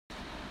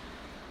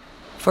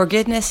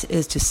Forgiveness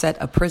is to set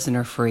a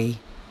prisoner free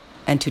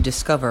and to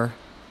discover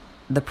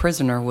the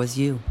prisoner was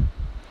you.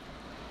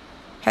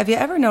 Have you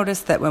ever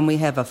noticed that when we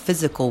have a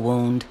physical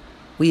wound,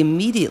 we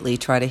immediately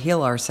try to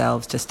heal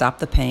ourselves to stop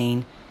the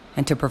pain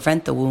and to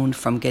prevent the wound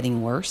from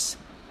getting worse?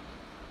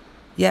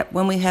 Yet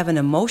when we have an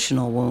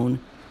emotional wound,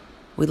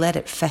 we let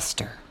it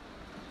fester.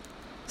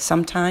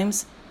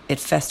 Sometimes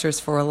it festers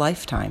for a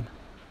lifetime.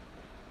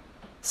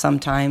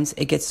 Sometimes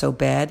it gets so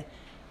bad,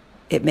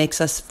 it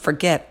makes us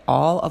forget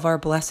all of our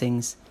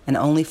blessings and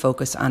only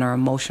focus on our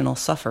emotional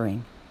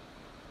suffering.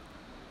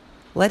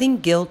 Letting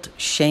guilt,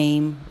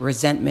 shame,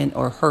 resentment,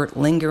 or hurt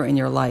linger in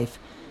your life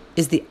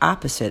is the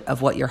opposite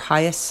of what your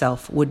highest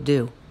self would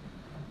do.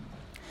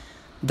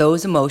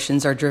 Those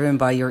emotions are driven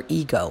by your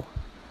ego.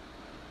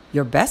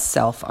 Your best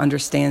self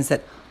understands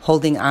that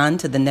holding on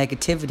to the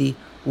negativity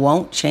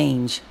won't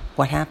change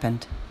what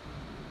happened.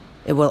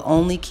 It will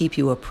only keep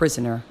you a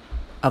prisoner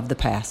of the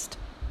past.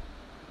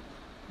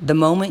 The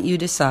moment you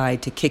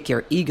decide to kick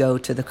your ego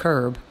to the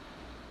curb,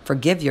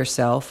 forgive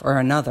yourself or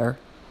another,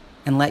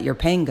 and let your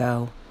pain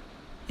go,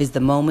 is the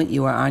moment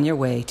you are on your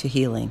way to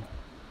healing,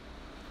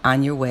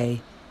 on your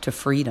way to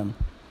freedom.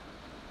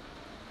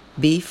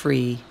 Be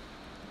free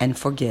and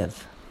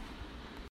forgive.